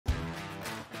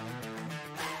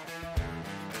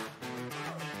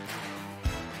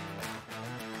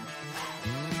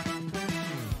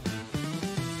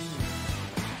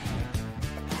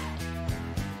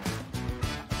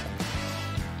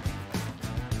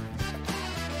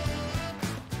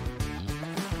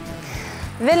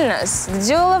Vilnius, the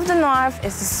jewel of the north,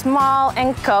 is a small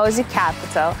and cozy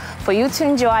capital for you to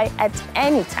enjoy at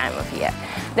any time of year.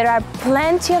 There are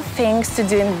plenty of things to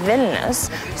do in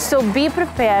Vilnius, so be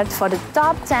prepared for the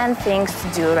top 10 things to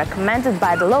do recommended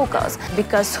by the locals,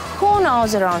 because who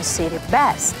knows their own city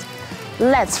best?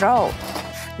 Let's roll!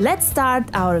 Let's start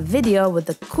our video with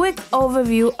a quick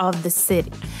overview of the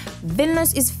city.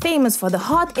 Vilnius is famous for the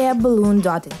hot air balloon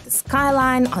dotting the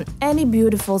skyline on any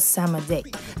beautiful summer day.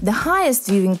 The highest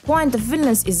viewing point of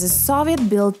Vilnius is a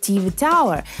Soviet-built TV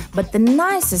tower, but the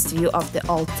nicest view of the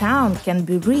old town can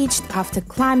be reached after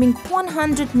climbing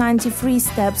 193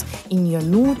 steps in your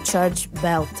new church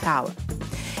bell tower.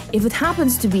 If it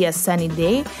happens to be a sunny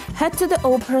day, head to the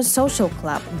Opera Social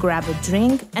Club, grab a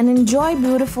drink, and enjoy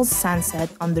beautiful sunset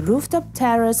on the rooftop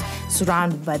terrace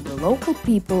surrounded by the local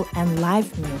people and live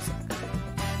music.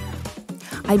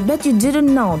 I bet you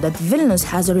didn't know that Vilnius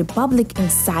has a republic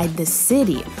inside the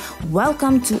city.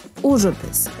 Welcome to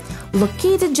Užupis,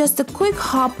 located just a quick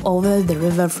hop over the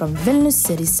river from Vilnius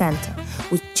city center,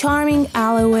 with charming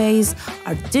alleyways,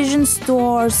 artisan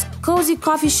stores, cozy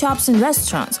coffee shops and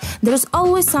restaurants. There's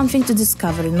always something to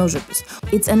discover in Užupis.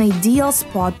 It's an ideal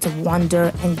spot to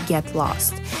wander and get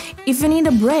lost. If you need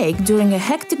a break during a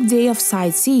hectic day of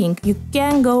sightseeing, you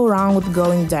can go wrong with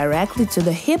going directly to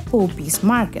the hip Užupis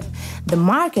market. The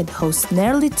market hosts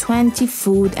nearly 20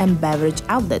 food and beverage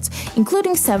outlets,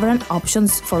 including several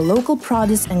options for local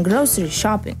produce and grocery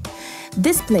shopping.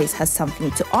 This place has something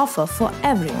to offer for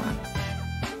everyone.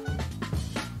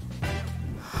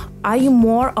 Are you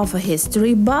more of a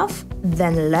history buff?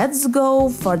 Then let's go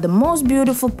for the most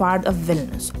beautiful part of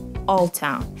Vilnius, Old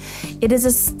Town. It is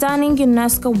a stunning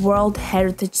UNESCO World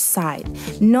Heritage Site,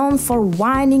 known for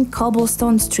winding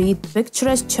cobblestone streets,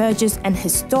 picturesque churches, and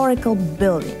historical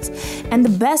buildings. And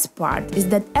the best part is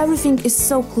that everything is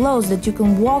so close that you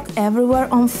can walk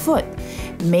everywhere on foot.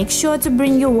 Make sure to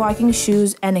bring your walking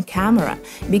shoes and a camera,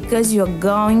 because you're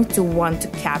going to want to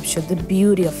capture the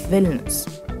beauty of Vilnius.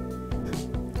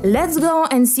 Let's go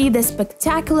and see the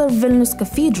spectacular Vilnius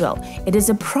Cathedral. It is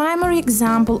a primary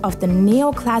example of the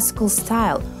neoclassical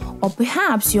style. Or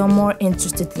perhaps you're more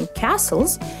interested in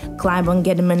castles? Climb on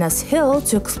Gediminas Hill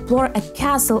to explore a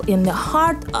castle in the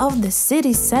heart of the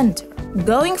city center.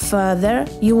 Going further,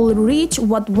 you will reach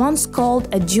what once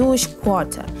called a Jewish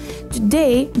quarter.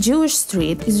 Today, Jewish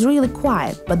Street is really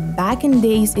quiet, but back in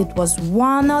days it was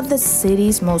one of the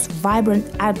city's most vibrant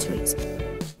arteries.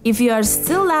 If you are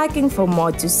still lacking for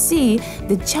more to see,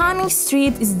 the charming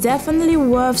street is definitely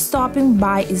worth stopping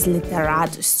by is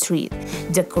Literatų Street,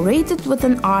 decorated with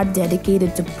an art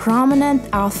dedicated to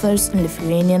prominent authors in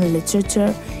Lithuanian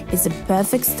literature. Is a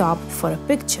perfect stop for a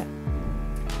picture.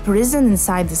 Prison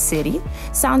inside the city?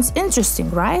 Sounds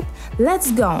interesting, right?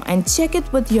 Let's go and check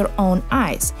it with your own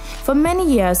eyes. For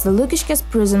many years, the Lukiškės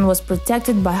prison was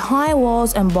protected by high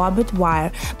walls and barbed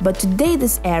wire, but today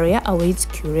this area awaits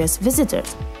curious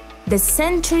visitors. The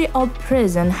century-old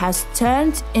prison has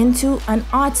turned into an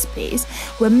art space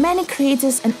where many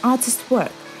creators and artists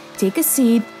work. Take a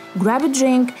seat, grab a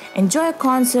drink, enjoy a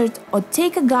concert, or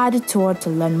take a guided tour to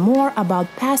learn more about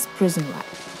past prison life.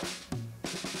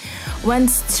 When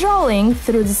strolling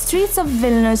through the streets of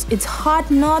Vilnius, it's hard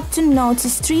not to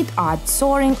notice street art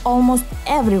soaring almost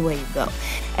everywhere you go,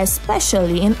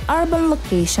 especially in urban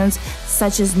locations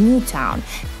such as Newtown,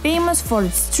 famous for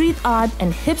its street art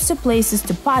and hipster places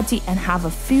to party and have a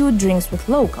few drinks with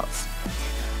locals.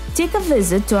 Take a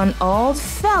visit to an old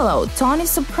fellow, Tony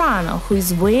Soprano, who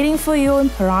is waiting for you in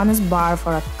Perana's bar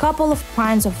for a couple of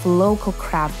pints of local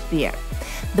craft beer.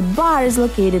 The bar is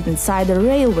located inside a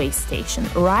railway station,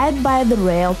 right by the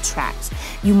rail tracks.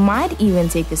 You might even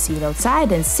take a seat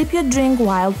outside and sip your drink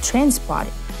while train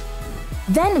spotting.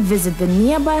 Then visit the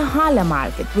nearby Halle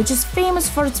Market, which is famous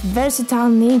for its versatile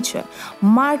nature,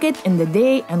 market in the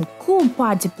day and cool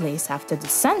party place after the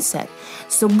sunset.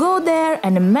 So go there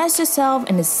and immerse yourself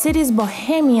in the city's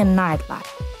bohemian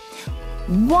nightlife.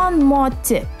 One more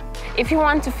tip. If you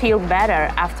want to feel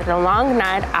better after a long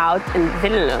night out in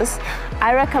Vilnius,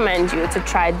 I recommend you to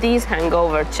try these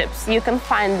hangover chips. You can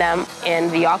find them in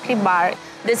the Oakley bar.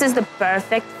 This is the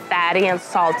perfect fatty and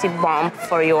salty bomb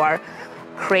for your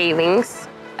cravings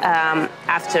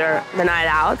after the night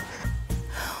out.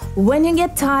 When you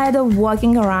get tired of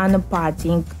walking around and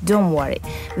partying, don't worry.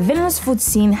 Vilnius food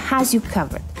scene has you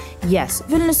covered. Yes,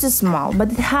 Vilnius is small,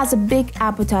 but it has a big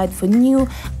appetite for new,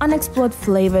 unexplored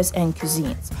flavors and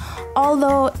cuisines.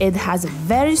 Although it has a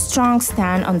very strong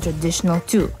stand on traditional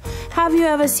too. Have you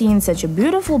ever seen such a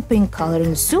beautiful pink color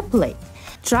in a soup plate?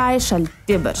 Try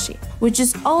šaltibarščiai, which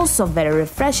is also very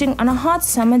refreshing on hot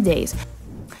summer days.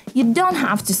 You don't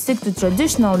have to stick to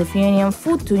traditional Lithuanian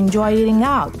food to enjoy eating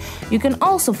out. You can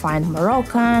also find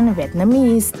Moroccan,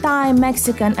 Vietnamese, Thai,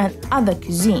 Mexican, and other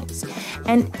cuisines.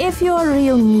 And if you're a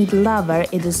real meat lover,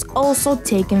 it is also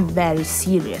taken very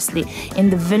seriously in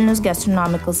the Vilnius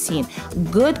gastronomical scene.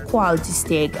 Good quality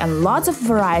steak and lots of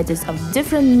varieties of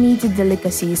different meaty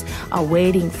delicacies are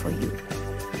waiting for you.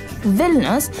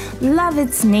 Vilnius loves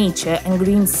its nature and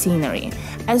green scenery.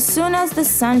 As soon as the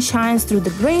sun shines through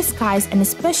the gray skies, and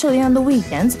especially on the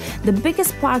weekends, the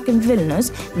biggest park in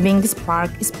Vilnius, Vingis Park,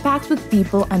 is packed with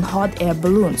people and hot air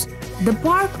balloons. The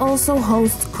park also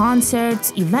hosts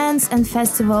concerts, events, and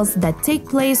festivals that take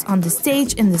place on the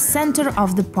stage in the center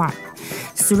of the park.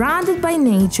 Surrounded by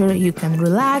nature, you can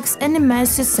relax and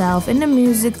immerse yourself in the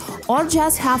music or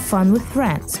just have fun with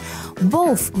friends.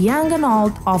 Both young and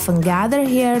old often gather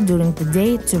here during the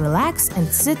day to relax and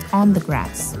sit on the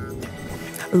grass.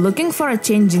 Looking for a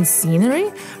change in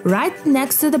scenery? Right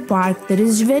next to the park there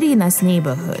is Žvėrynas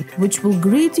neighborhood, which will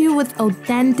greet you with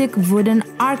authentic wooden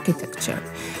architecture.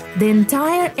 The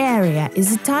entire area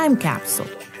is a time capsule.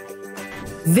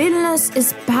 Vilnius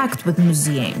is packed with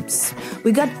museums.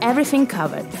 We got everything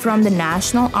covered, from the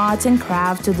national arts and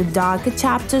craft to the darker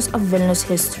chapters of Vilnius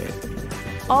history.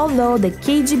 Although the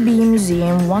KGB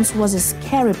Museum once was a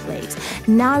scary place,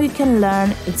 now you can learn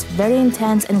its very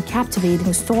intense and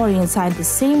captivating story inside the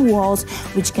same walls,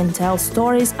 which can tell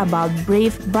stories about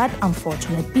brave but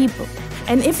unfortunate people.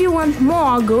 And if you want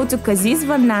more, go to Kazys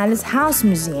Varnelis House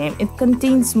Museum. It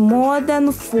contains more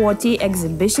than 40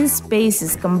 exhibition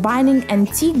spaces combining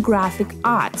antique graphic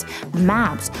art,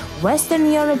 maps,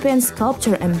 Western European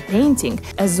sculpture and painting,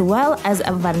 as well as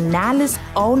a Varnelis'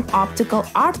 own optical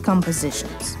art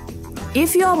compositions.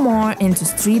 If you're more into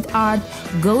street art,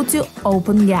 go to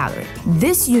Open Gallery.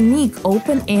 This unique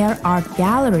open-air art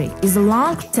gallery is a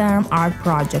long-term art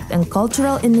project and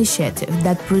cultural initiative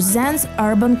that presents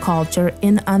urban culture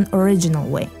in an original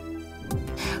way.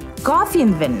 Coffee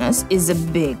in Vilnius is a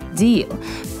big deal.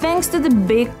 Thanks to the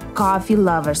big coffee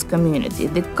lovers community,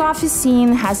 the coffee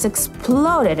scene has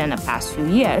exploded in the past few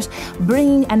years,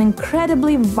 bringing an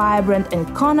incredibly vibrant and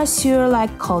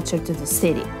connoisseur-like culture to the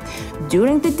city.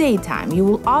 During the daytime, you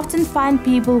will often find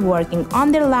people working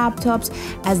on their laptops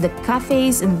as the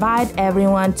cafes invite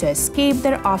everyone to escape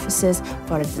their offices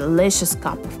for a delicious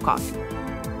cup of coffee.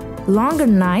 Longer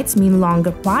nights mean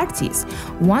longer parties.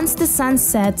 Once the sun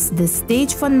sets, the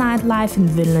stage for nightlife in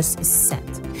Vilnius is set.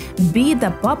 Be it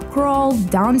a pub crawl,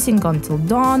 dancing until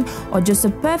dawn, or just a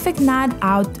perfect night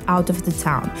out of the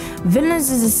town,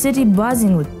 Vilnius is a city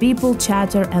buzzing with people,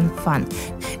 chatter, and fun.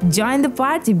 Join the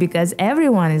party because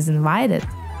everyone is invited.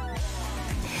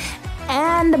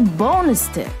 And a bonus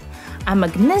tip. A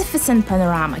magnificent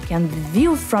panorama can be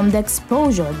viewed from the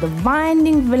exposure, the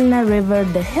winding Vilna River,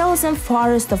 the hills and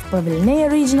forests of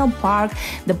Pavilniai Regional Park,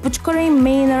 the Puchkoriai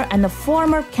Manor, and the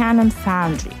former Cannon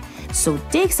Foundry. So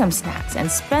take some snacks and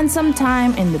spend some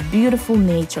time in the beautiful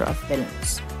nature of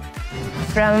Vilnius.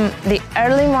 From the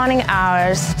early morning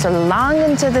hours to long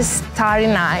into the starry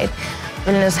night,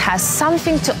 Vilnius has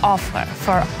something to offer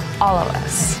for all of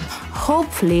us.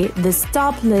 Hopefully, this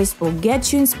top list will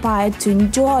get you inspired to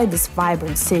enjoy this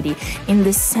vibrant city in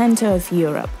the center of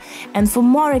Europe. And for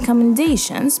more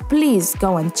recommendations, please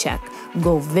go and check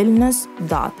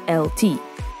govilnius.lt.